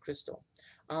genetic crystal?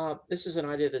 This is an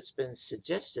idea that's been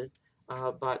suggested,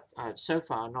 but so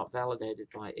far not validated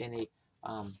by any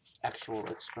actual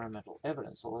experimental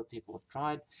evidence. Although people have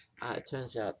tried, it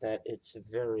turns out that it's a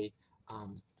very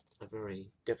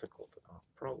difficult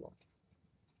problem.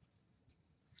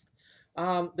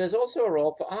 There's also a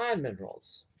role for iron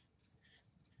minerals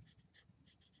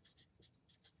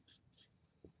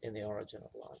in the origin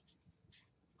of life.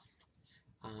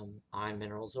 Iron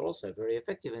minerals are also very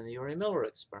effective in the Urey-Miller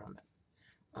experiment.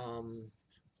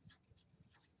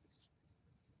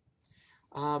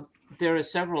 There are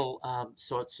several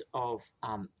sorts of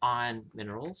iron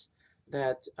minerals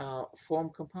that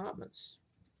form compartments.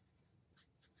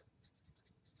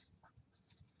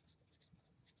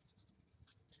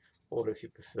 Or if you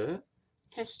prefer,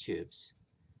 test tubes.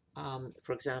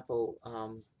 For example,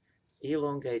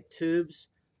 elongate tubes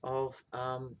of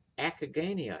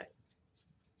Acogeniae.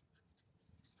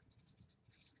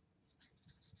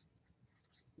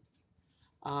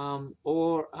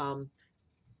 Or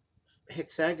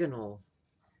hexagonal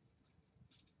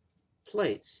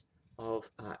plates of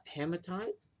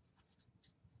hematite,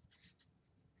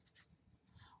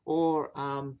 or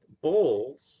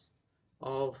balls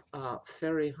of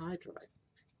ferrihydrite,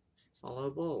 hollow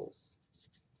balls.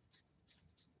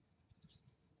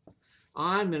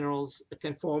 Iron minerals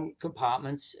can form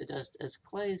compartments just as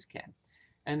clays can,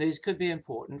 and these could be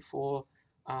important for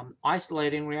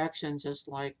isolating reaction, just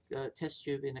like a test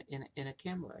tube in a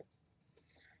chem lab.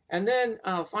 And then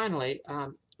finally,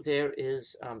 there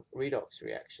is redox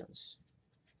reactions.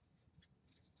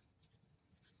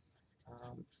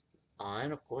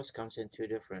 Iron, of course, comes in two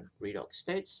different redox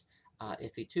states,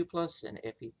 Fe2 plus and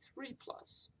Fe3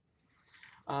 plus.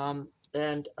 And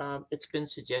it's been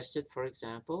suggested, for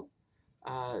example,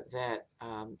 that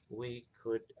we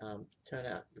could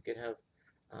we could have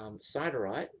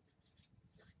siderite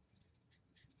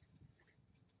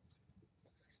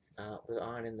with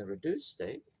iron in the reduced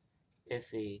state,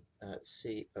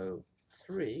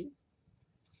 FeCO3,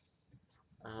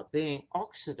 being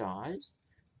oxidized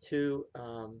to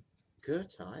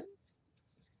goethite,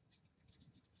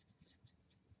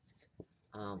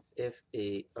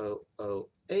 FeOOH,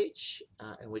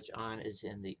 in which iron is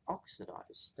in the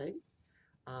oxidized state,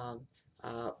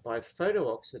 by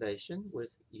photooxidation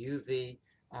with UV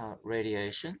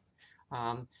radiation.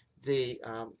 The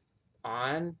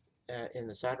iron in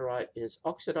the siderite is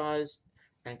oxidized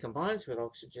and combines with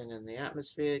oxygen in the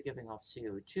atmosphere, giving off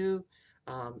CO2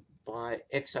 by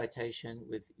excitation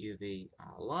with UV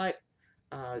light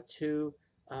to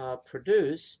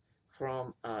produce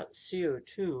from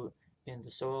CO2 in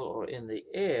the soil or in the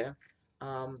air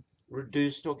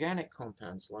reduced organic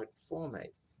compounds like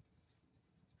formate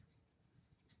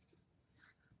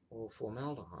or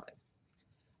formaldehyde.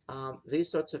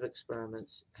 These sorts of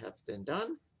experiments have been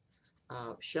done,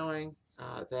 showing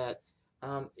that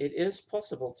it is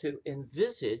possible to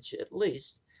envisage at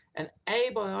least an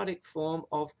abiotic form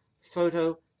of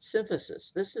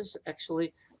photosynthesis. This is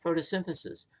actually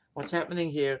photosynthesis. What's happening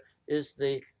here is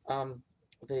the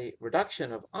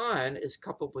reduction of iron is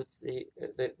coupled with the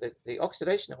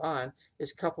oxidation of iron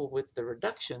is coupled with the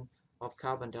reduction of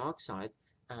carbon dioxide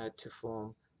to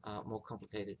form more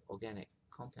complicated organic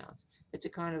compounds. It's a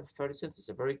kind of photosynthesis,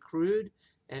 a very crude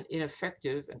and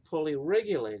ineffective and poorly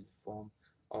regulated form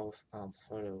of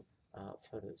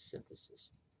photosynthesis.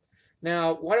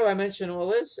 Now, why do I mention all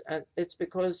this? It's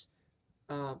because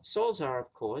soils are,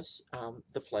 of course,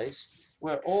 the place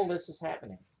where all this is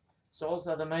happening. Soils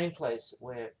are the main place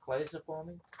where clays are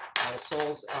forming.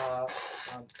 Soils are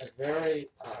a very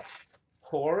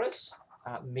porous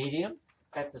medium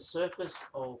at the surface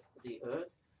of the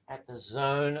earth, at the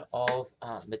zone of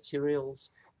materials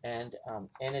and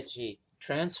energy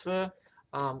transfer.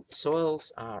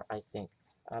 Soils are, I think,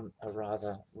 a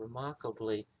rather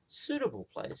remarkably suitable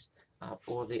place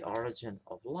for the origin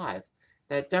of life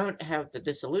that don't have the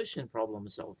dissolution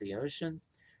problems of the ocean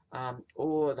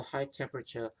or the high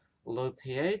temperature, low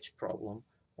pH problem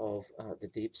of the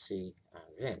deep sea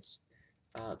vents.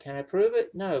 Can I prove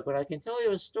it? No, but I can tell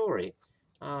you a story.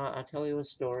 I'll tell you a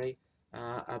story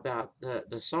about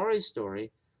the sorry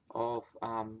story of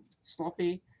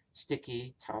sloppy,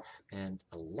 sticky, tough, and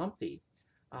lumpy.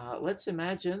 Let's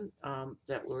imagine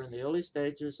that we're in the early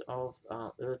stages of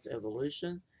Earth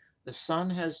evolution. The sun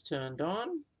has turned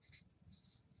on.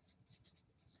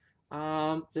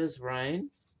 There's rain.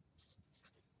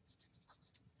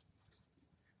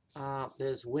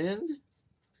 There's wind.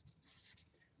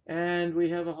 And we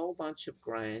have a whole bunch of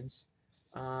grains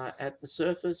at the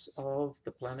surface of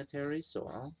the planetary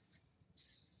soil.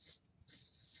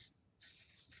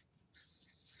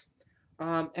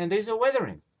 And these are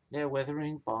weathering. They're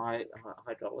weathering by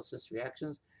hydrolysis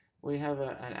reactions. We have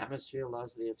an atmosphere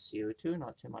largely of CO2,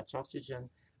 not too much oxygen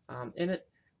in it.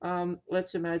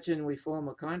 Let's imagine we form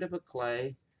a kind of a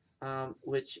clay,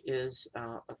 which is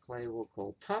a clay we'll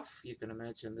call tough. You can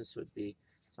imagine this would be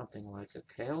something like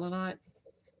a kaolinite.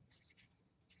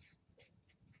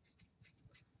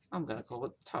 I'm going to call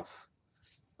it tough.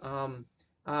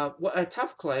 A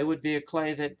tough clay would be a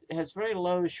clay that has very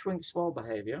low shrink-swell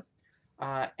behavior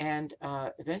and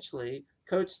eventually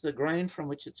coats the grain from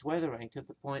which it's weathering to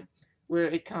the point where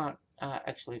it can't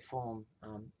actually form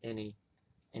any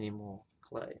more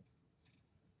clay.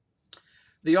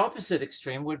 The opposite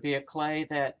extreme would be a clay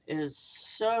that is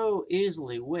so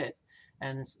easily wet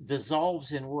and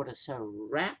dissolves in water so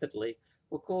rapidly.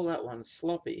 We'll call that one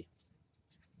sloppy.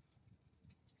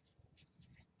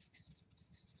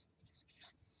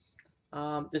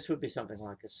 This would be something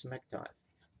like a smectite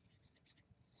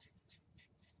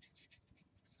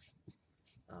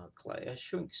clay, a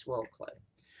shrink-swell clay.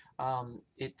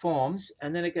 It forms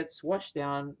and then it gets washed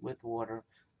down with water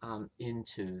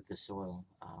into the soil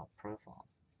profile.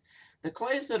 The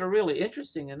clays that are really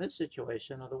interesting in this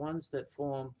situation are the ones that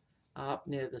form up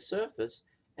near the surface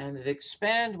and that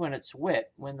expand when it's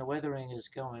wet, when the weathering is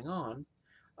going on,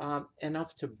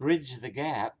 enough to bridge the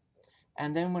gap.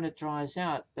 And then when it dries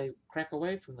out, they crack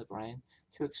away from the grain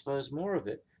to expose more of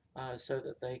it so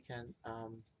that they can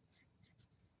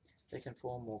they can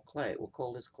form more clay. We'll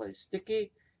call this clay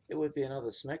sticky. It would be another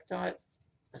smectite,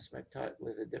 a smectite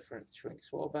with a different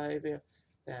shrink-swell behavior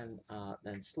than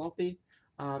sloppy.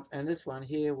 And this one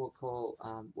here we'll call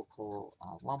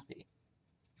lumpy.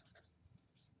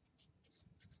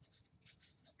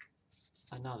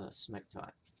 Another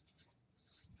smectite.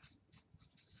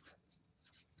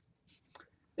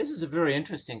 This is a very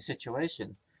interesting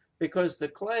situation because the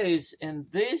clays in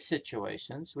these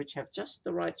situations, which have just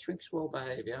the right shrink-swell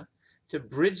behavior to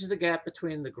bridge the gap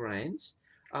between the grains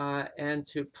and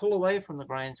to pull away from the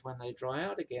grains when they dry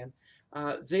out again,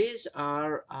 these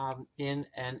are in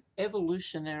an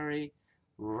evolutionary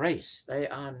race. They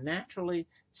are naturally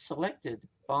selected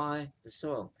by the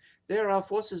soil. There are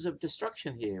forces of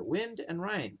destruction here, wind and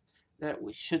rain, that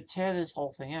we should tear this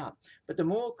whole thing out. But the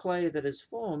more clay that is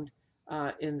formed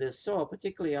in this soil,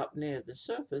 particularly up near the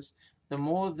surface, the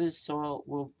more this soil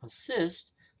will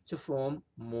persist to form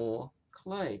more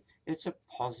clay. It's a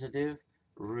positive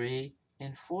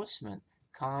reinforcement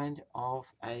kind of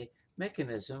a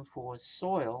mechanism for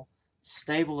soil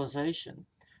stabilization.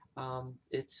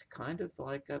 It's kind of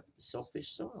like a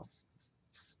selfish soil.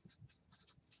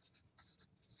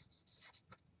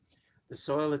 The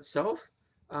soil itself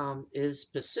is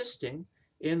persisting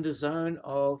in the zone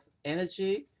of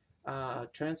energy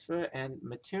transfer and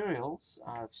materials.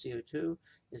 CO2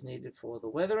 is needed for the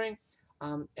weathering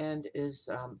and is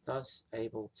thus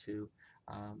able to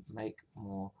make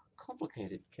more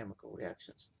complicated chemical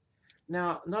reactions.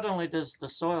 Now, not only does the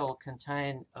soil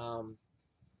contain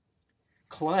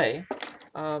clay,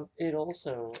 it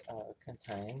also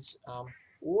contains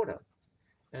water,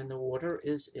 and the water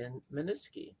is in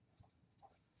menisci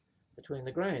between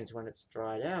the grains. When it's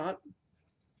dried out,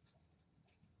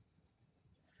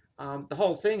 the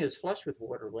whole thing is flush with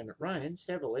water when it rains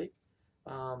heavily.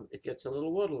 It gets a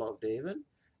little waterlogged even,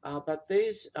 but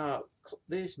these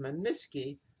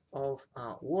menisci of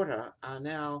water are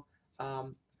now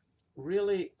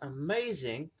really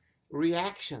amazing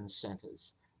reaction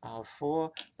centers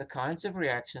for the kinds of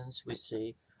reactions we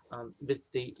see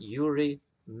with the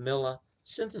Urey-Miller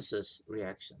synthesis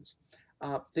reactions.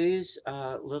 These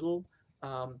little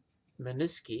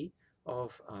menisci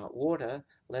of water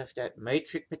left at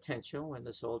matrix potential when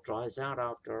the soil dries out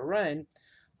after a rain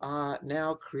are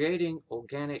now creating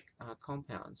organic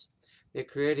compounds. They're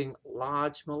creating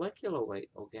large molecular weight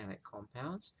organic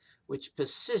compounds which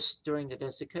persist during the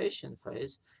desiccation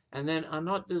phase and then are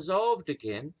not dissolved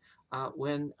again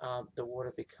when the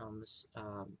water becomes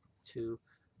too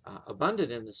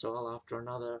abundant in the soil after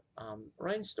another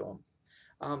rainstorm.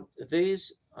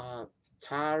 These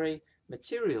tarry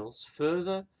materials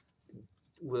further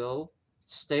will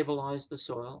stabilize the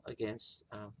soil against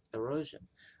erosion.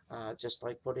 Just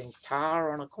like putting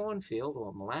tar on a cornfield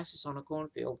or molasses on a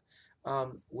cornfield,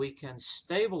 we can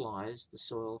stabilize the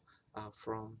soil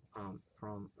from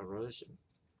erosion.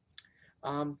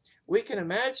 We can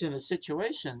imagine a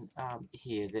situation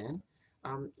here then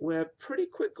where pretty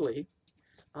quickly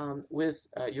with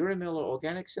Urey-Miller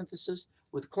organic synthesis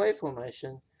with clay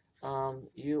formation,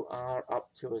 you are up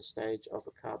to a stage of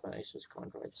a carbonaceous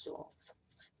chondrite soil,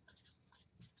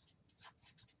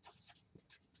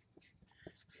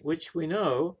 which we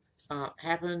know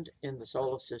happened in the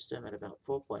solar system at about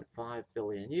 4.5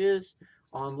 billion years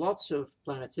on lots of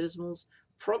planetesimals,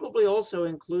 probably also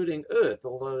including Earth,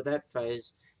 although that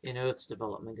phase in Earth's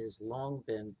development has long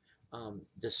been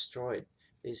destroyed.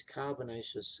 These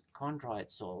carbonaceous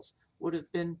chondrite soils would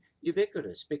have been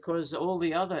ubiquitous because all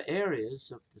the other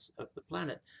areas of the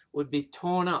planet would be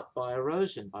torn up by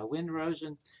erosion, by wind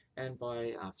erosion, and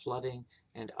by flooding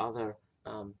and other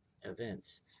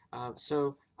events.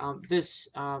 This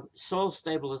soil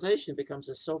stabilization becomes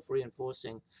a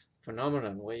self-reinforcing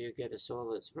phenomenon where you get a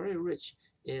soil that's very rich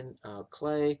in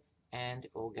clay and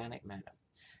organic matter.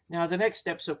 Now, the next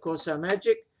steps, of course, are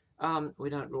magic. We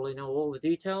don't really know all the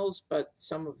details, but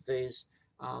some of these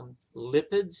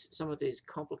lipids, some of these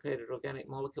complicated organic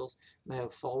molecules may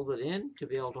have folded in to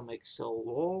be able to make cell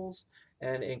walls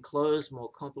and enclose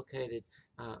more complicated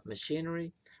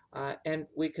machinery. And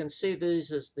we can see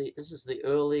this is the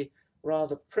early,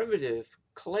 rather primitive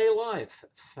clay life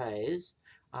phase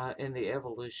in the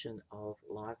evolution of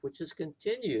life, which has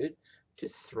continued to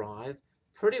thrive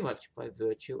pretty much by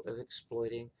virtue of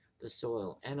exploiting the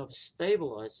soil and of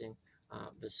stabilizing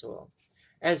the soil.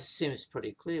 As seems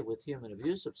pretty clear with human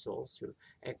abuse of soils through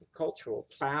agricultural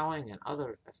plowing and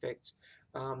other effects,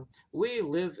 we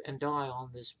live and die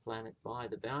on this planet by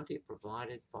the bounty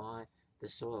provided by the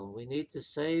soil. We need to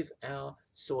save our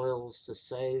soils to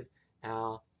save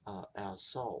our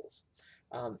souls.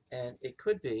 And it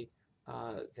could be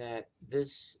that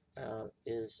this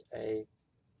is a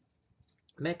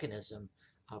mechanism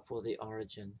for the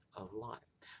origin of life.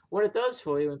 What it does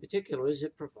for you in particular is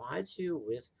it provides you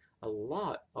with a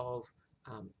lot of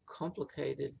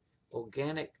complicated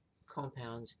organic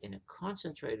compounds in a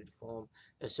concentrated form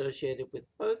associated with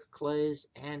both clays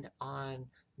and iron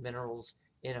minerals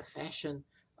in a fashion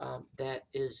that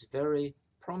is very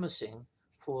promising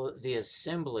for the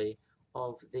assembly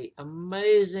of the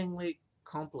amazingly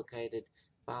complicated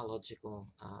biological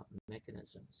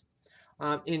mechanisms.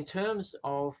 In terms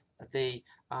of the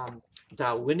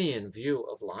Darwinian view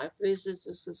of life, this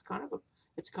is kind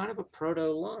of a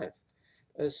proto-life.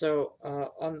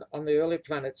 On the early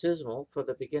planetesimal, for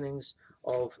the beginnings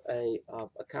of a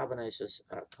carbonaceous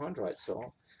chondrite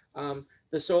soil,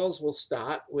 the soils will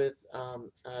start with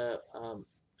an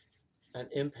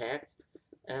impact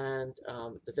and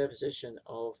the deposition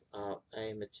of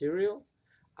a material.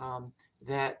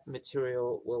 That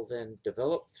material will then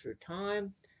develop through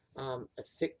time, a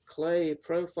thick clay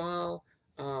profile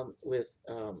with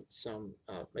some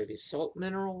maybe salt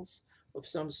minerals of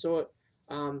some sort.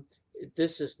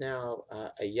 This is now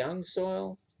a young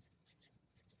soil.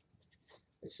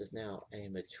 This is now a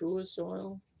mature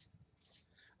soil,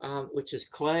 which is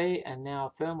clay and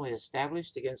now firmly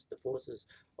established against the forces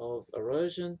of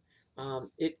erosion.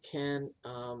 It can,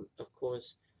 of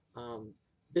course,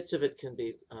 bits of it can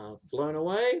be blown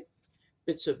away,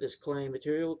 bits of this clay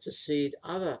material to seed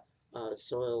other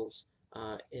soils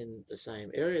in the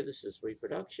same area. This is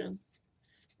reproduction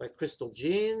by crystal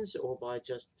genes or by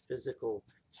just physical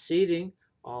seeding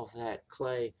of that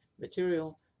clay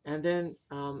material. And then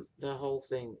the whole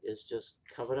thing is just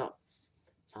covered up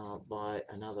by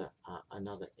another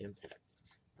impact.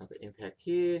 Another impact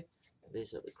here.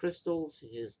 These are the crystals.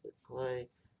 Here's the clay.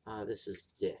 This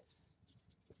is death.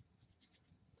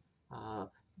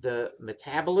 The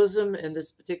metabolism in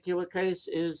this particular case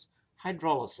is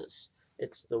hydrolysis.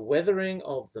 It's the weathering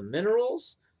of the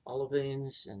minerals,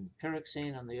 olivines and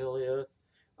pyroxene on the early earth,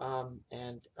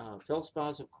 and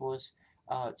feldspars, of course,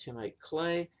 to make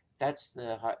clay. That's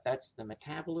the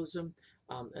metabolism,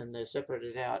 and they're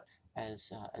separated out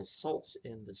as salts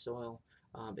in the soil.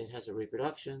 It has a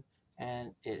reproduction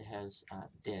and it has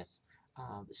death.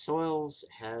 Soils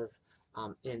have,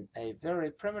 in a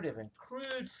very primitive and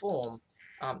crude form,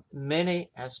 many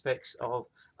aspects of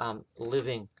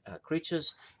living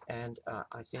creatures, and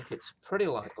I think it's pretty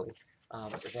likely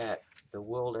that the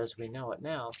world as we know it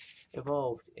now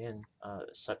evolved in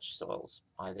such soils,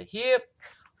 either here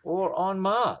or on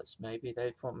Mars. Maybe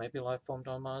life formed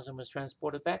on Mars and was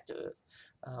transported back to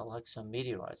Earth, like some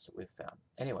meteorites that we've found.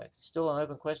 Anyway, still an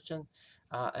open question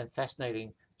and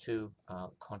fascinating to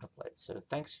contemplate. So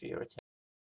thanks for your attention.